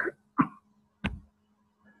mean, look,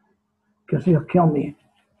 because he'll kill me.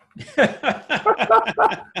 Let's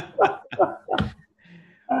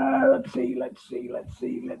see.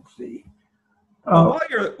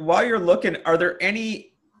 While you're looking, are there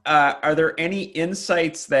any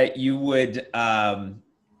insights that you would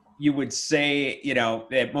say,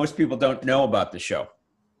 that most people don't know about the show?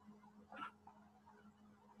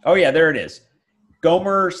 Oh yeah, there it is.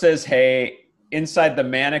 Gomer Says Hey, inside the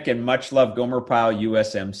manic and much loved Gomer Pyle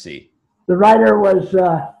U.S.M.C. The writer was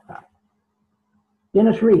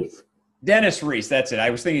Dennis Reese. Dennis Reese, that's it.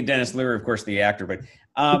 I was thinking Dennis Leary, of course, the actor, but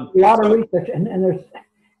a lot of research, and there's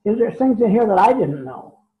things in here that I didn't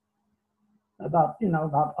know about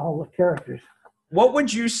all the characters. What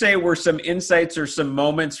would you say were some insights or some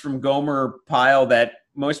moments from Gomer Pyle that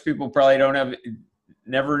most people probably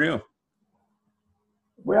never knew?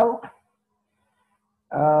 Well,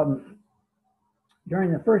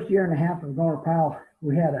 during the first year and a half of Gomer Pyle,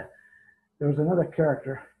 there was another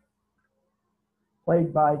character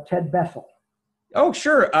played by Ted Bessel. Oh,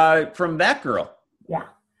 sure. From That Girl. Yeah.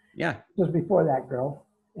 Yeah. Just before That Girl.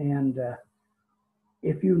 And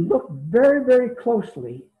if you look very, very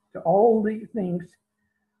closely to all the things,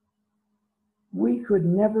 we could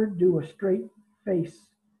never do a straight face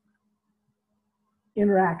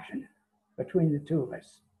interaction between the two of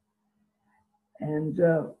us. And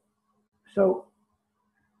so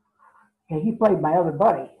he played my other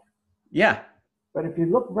buddy. Yeah. But if you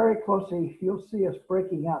look very closely, you'll see us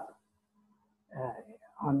breaking up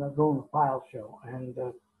on the Gomer Pyle show. And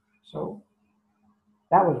so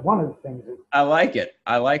that was one of the things. I like it.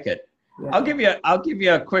 I like it. Yeah. I'll give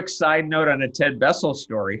you a quick side note on a Ted Bessel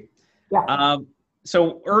story. Yeah.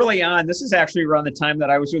 So early on, this is actually around the time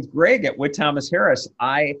that I was with Greg at Wood Thomas Harris.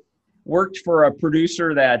 I worked for a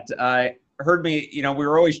producer that heard me, we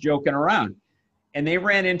were always joking around, and they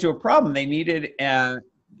ran into a problem. They needed a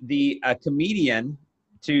comedian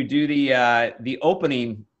to do the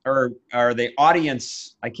opening or the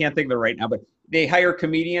audience. I can't think of it right now, but they hire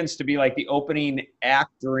comedians to be like the opening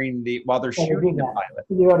act while they're shooting the pilot.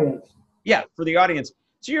 For the audience. Yeah, for the audience.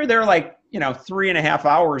 So you're there 3.5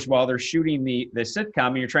 hours while they're shooting the sitcom,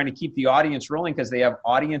 and you're trying to keep the audience rolling because they have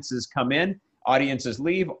audiences come in, audiences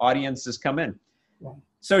leave, audiences come in. Yeah.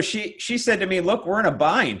 So she said to me, "Look, we're in a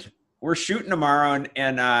bind. We're shooting tomorrow,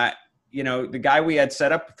 and the guy we had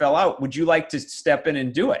set up fell out. Would you like to step in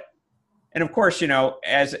and do it?" And of course,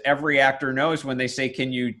 as every actor knows, when they say,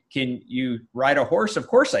 "Can you ride a horse?" Of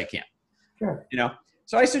course I can. Sure.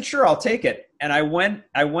 So I said, "Sure, I'll take it." And I went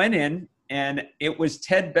in, and it was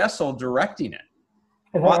Ted Bessel directing it.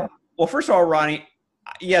 Well, first of all, Ronnie,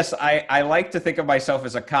 yes, I like to think of myself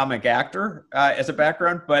as a comic actor as a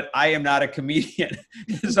background, but I am not a comedian.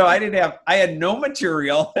 So I had no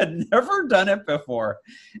material, had never done it before.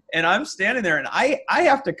 And I'm standing there, and I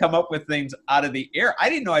have to come up with things out of the air. I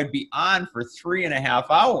didn't know I'd be on for 3.5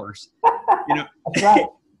 hours. That's right.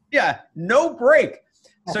 Yeah, no break.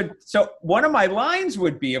 So one of my lines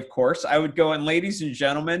would be, of course, I would go, "And ladies and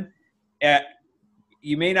gentlemen,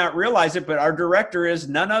 you may not realize it, but our director is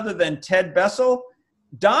none other than Ted Bessel,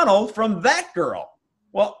 Donald from That Girl."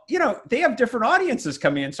 Well, they have different audiences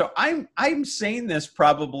coming in. So I'm saying this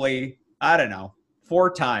probably, I don't know,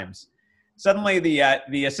 4 times. Suddenly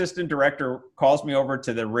the assistant director calls me over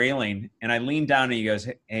to the railing, and I lean down and he goes,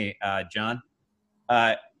 "Hey, John,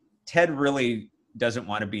 Ted really doesn't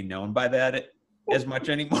want to be known by that as much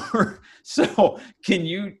anymore. So can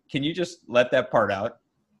you just let that part out?"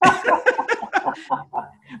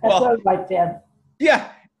 Well, sounds like Ted.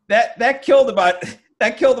 Yeah, that killed about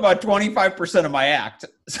 25% of my act.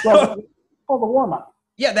 So, the warm up.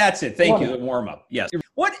 Yeah, that's it. Thank you. The warm up. Yes.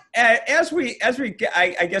 What as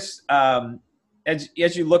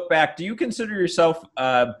you look back, do you consider yourself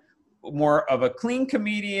more of a clean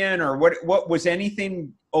comedian, or what was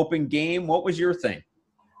anything open game? What was your thing?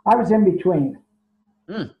 I was in between.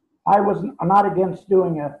 I'm not against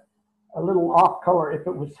doing a little off color if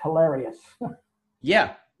it was hilarious.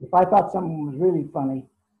 Yeah. If I thought something was really funny,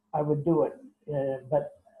 I would do it.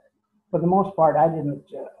 But for the most part, I didn't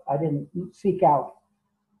seek out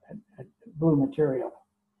blue material,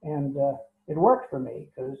 and it worked for me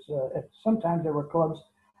because sometimes there were clubs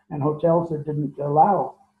and hotels that didn't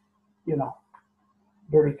allow,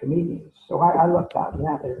 dirty comedians. So I looked out in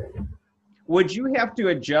that area. Would you have to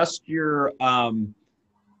adjust your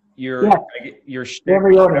shtick?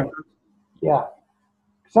 Every order. Yeah.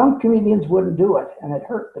 Some comedians wouldn't do it, and it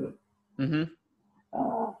hurt them. Mm-hmm.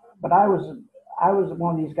 But I was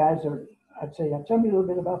one of these guys that I'd say, "Tell me a little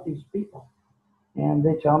bit about these people," and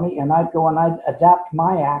they tell me, and I'd go and I'd adapt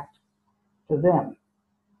my act to them.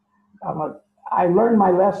 I learned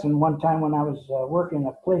my lesson one time when I was working in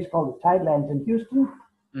a place called the Tidelands in Houston,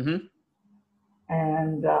 mm-hmm.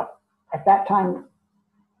 and at that time,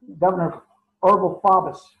 Governor Orville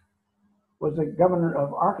Faubus was the governor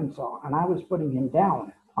of Arkansas, and I was putting him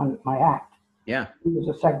down on my act. Yeah. He was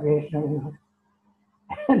a segregationist.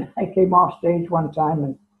 And I came off stage one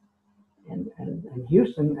time in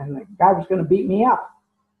Houston, and the guy was going to beat me up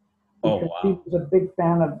because he was a big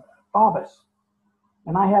fan of Faubus.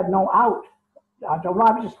 And I had no out. I told him,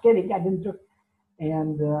 I was just kidding. I didn't do it.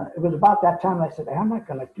 And it was about that time I said, "I'm not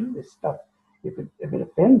going to do this stuff if it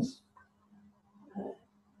offends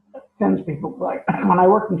people." Like when I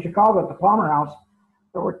worked in Chicago at the Palmer House,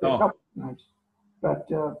 I worked there a couple of nights. But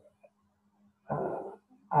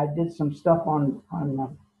I did some stuff on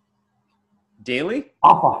Daily?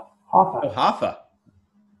 Hoffa. Oh, Hoffa.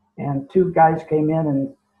 And 2 guys came in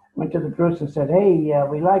and went to the groups and said, "Hey,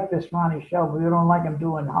 we like this Ronnie show, but we don't like him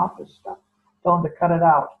doing Hoffa stuff. Tell him to cut it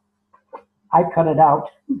out." I cut it out.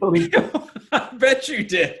 Believe me. I bet you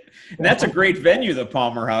did. And that's a great venue, the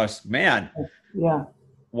Palmer House, man. Yeah.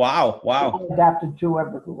 Wow. I adapted to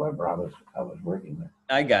whoever I was working with.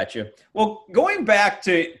 I got you. Well, going back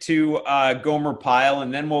to Gomer Pyle,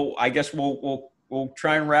 and then we'll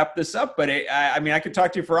try and wrap this up. But I could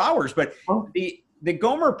talk to you for hours. But the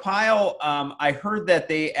Gomer Pyle, I heard that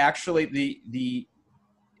they actually the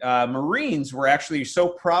Marines were actually so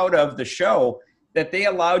proud of the show that they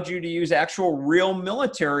allowed you to use actual real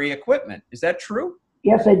military equipment. Is that true?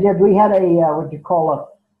 Yes, they did. We had what you call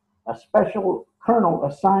a special colonel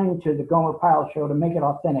assigned to the Gomer Pyle show to make it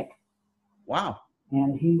authentic. Wow.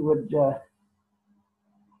 and he would.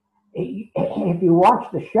 If you watch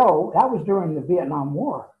the show, that was during the Vietnam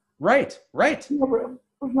War. Right. There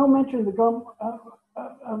was no mention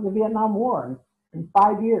of the Vietnam War in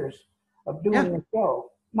 5 years of doing the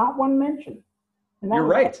show. Not one mention. And that You're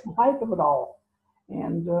was right. the height of it all.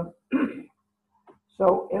 And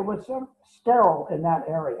so it was sterile in that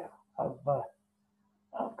area of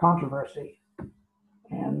controversy.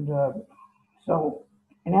 And so,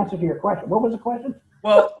 in answer to your question, what was the question?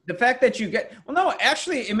 Well, the fact that no,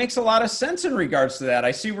 actually, it makes a lot of sense in regards to that. I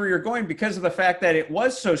see where you're going because of the fact that it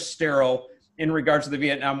was so sterile in regards to the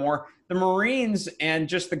Vietnam War. The Marines and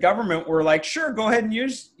just the government were like, sure, go ahead and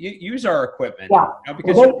use our equipment. Yeah.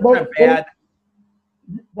 Because you're bad.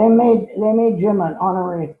 They made Jim an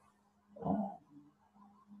honorary, I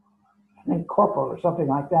think, corporal or something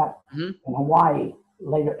like that in Hawaii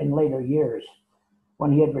in later years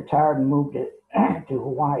when he had retired and moved it to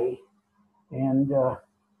Hawaii. And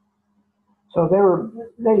so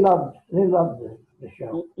they loved the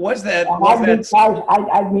show.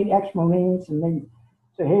 I'd meet ex-Marines and they'd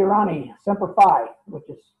say, hey, Ronnie, Semper Fi, which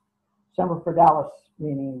is Semper Fidelis,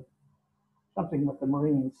 meaning something with the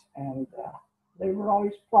Marines. And they were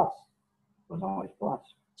always plus. It was always plus.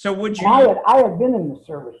 So would you? I had been in the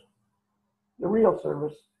service, the real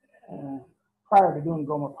service, prior to doing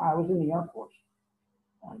Gomer. I was in the Air Force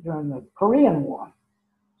during the Korean War.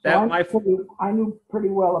 So I knew pretty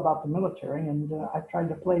well about the military, and I tried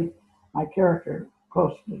to play my character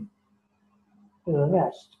close to the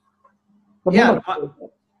vest.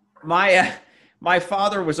 My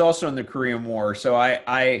father was also in the Korean War, so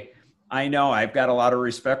I know I've got a lot of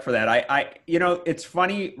respect for that. I it's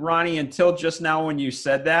funny, Ronnie, until just now when you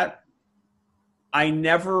said that, I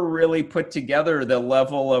never really put together the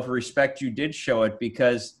level of respect you did show it,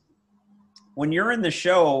 because when you're in the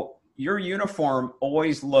show, your uniform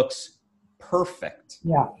always looks perfect.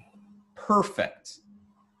 Yeah. Perfect.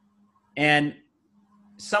 And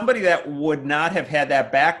somebody that would not have had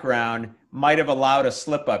that background might have allowed a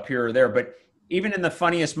slip up here or there. But even in the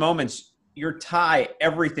funniest moments, your tie,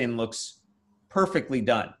 everything looks perfectly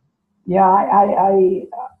done. Yeah, I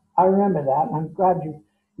remember that. And I'm glad you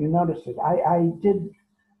noticed it. I did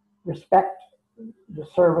respect the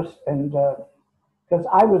service, and because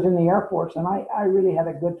I was in the Air Force, and I really had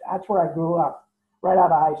that's where I grew up, right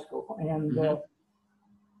out of high school. And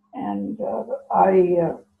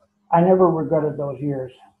I never regretted those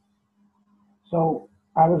years. So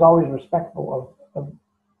I was always respectful of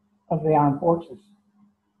the armed forces.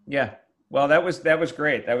 Yeah. Well, that was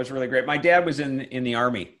great. That was really great. My dad was in the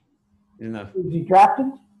Army. Was he drafted?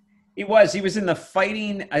 He was in the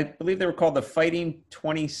fighting, I believe they were called the Fighting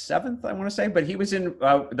 27th, I want to say, but he was in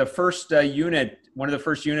the first unit, one of the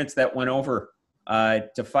first units that went over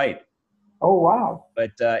to fight. Oh, wow.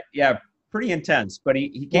 But yeah, pretty intense, but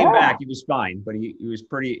he came back. He was fine, but it was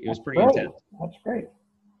pretty intense. That's great.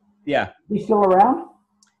 Yeah. He's still around?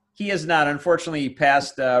 He is not. Unfortunately, he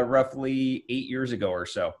passed roughly 8 years ago or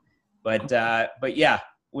so. But yeah,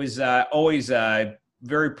 was always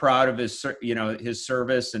very proud of his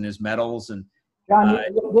service and his medals. And John,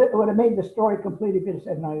 it would have made the story complete if you had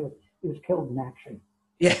said no, he was killed in action.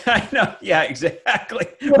 Yeah, I know. Yeah, exactly.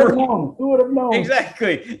 Who would have known?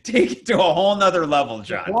 Exactly. Take it to a whole nother level,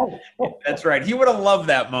 John. That's right. He would have loved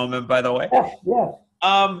that moment, by the way. Yes.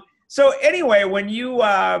 So anyway, when you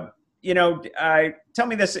tell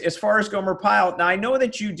me this, as far as Gomer Pyle, now I know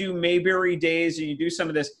that you do Mayberry Days and you do some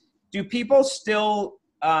of this. Do people still,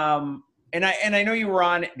 and I know you were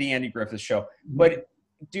on the Andy Griffith Show, but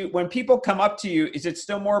when people come up to you, is it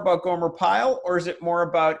still more about Gomer Pyle, or is it more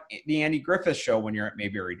about the Andy Griffith Show when you're at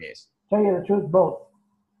Mayberry Days? Tell you the truth, both.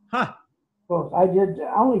 Huh. Both. I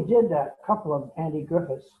only did a couple of Andy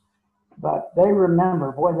Griffiths, but they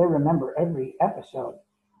remember every episode.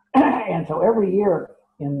 And so every year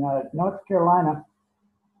in North Carolina,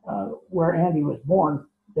 where Andy was born,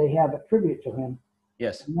 they have a tribute to him.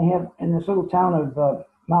 Yes. And they have in this little town of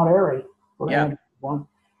Mount Airy, where Andy was born,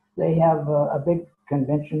 they have a big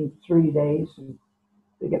convention, 3 days, and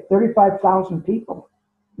they get 35,000 people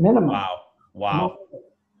minimum. Wow.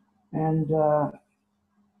 And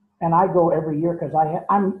I go every year because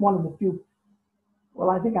I'm one of the few. Well,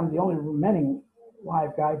 I think I'm the only remaining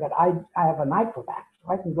live guy, but I have a nightclub act, so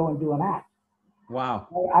I can go and do an act. Wow.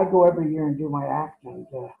 I go every year and do my act, and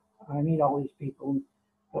I meet all these people,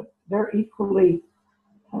 but they're equally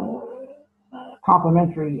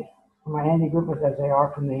complimentary from my Andy Griffith as they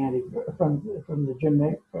are from the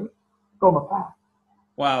Jim from Gomer Pyle.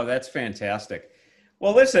 Wow, that's fantastic.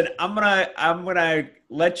 Well, listen, I'm gonna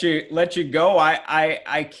let you go.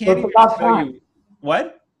 I can't even tell you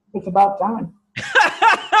what. It's about time.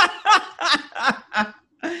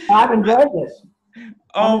 I've enjoyed this.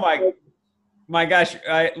 Oh my gosh.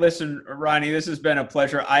 Listen, Ronnie, this has been a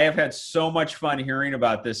pleasure. I have had so much fun hearing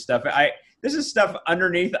about this stuff. This is stuff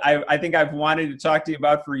underneath I think I've wanted to talk to you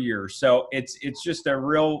about for years. So it's just a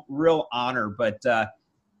real honor. But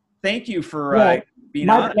thank you for being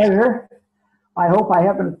my honest. pleasure. I hope I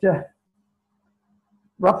haven't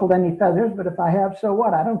ruffled any feathers, but if I have, so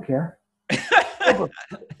what? I don't care.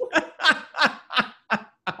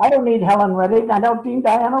 I don't need Helen Reddy. I don't need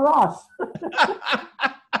Diana Ross.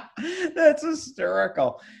 That's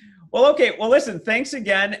hysterical. Well, okay. Well, listen, thanks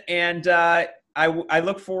again. And I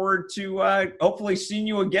look forward to hopefully seeing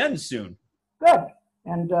you again soon. Good.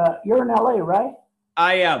 And you're in LA, right?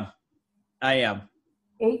 I am.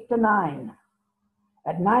 8 to 9.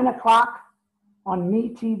 At 9 o'clock on Me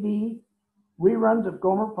TV, reruns of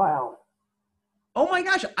Gomer Pyle. Oh my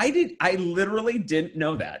gosh. I literally didn't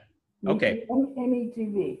know that. Okay.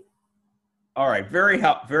 METV. All right. Very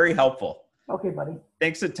helpful. Okay, buddy.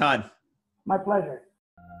 Thanks a ton. My pleasure.